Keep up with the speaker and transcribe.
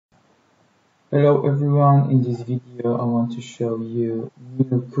Hello everyone, in this video I want to show you a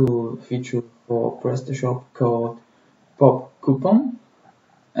new cool feature for PrestaShop called Pop Coupon,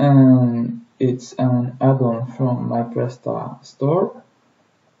 and it's an add-on from my Presta store.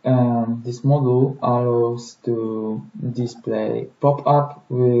 And this module allows to display pop-up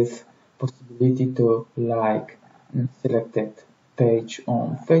with possibility to like selected page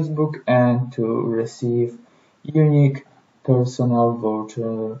on Facebook and to receive unique personal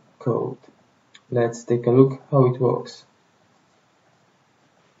voucher code. Let's take a look how it works.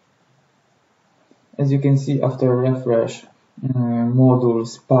 As you can see, after refresh, module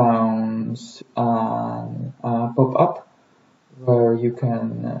spawns a pop-up where you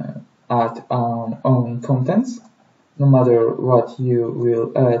can add own contents. No matter what you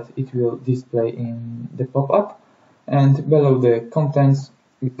will add, it will display in the pop-up. And below the contents,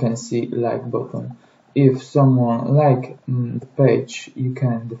 you can see like button. If someone like the page, you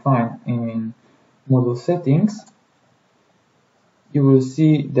can define in module settings. You will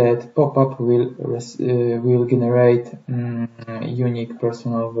see that pop-up will generate unique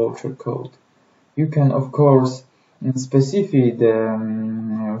personal voucher code. You can of course specify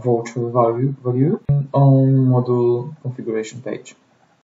the voucher value on module configuration page.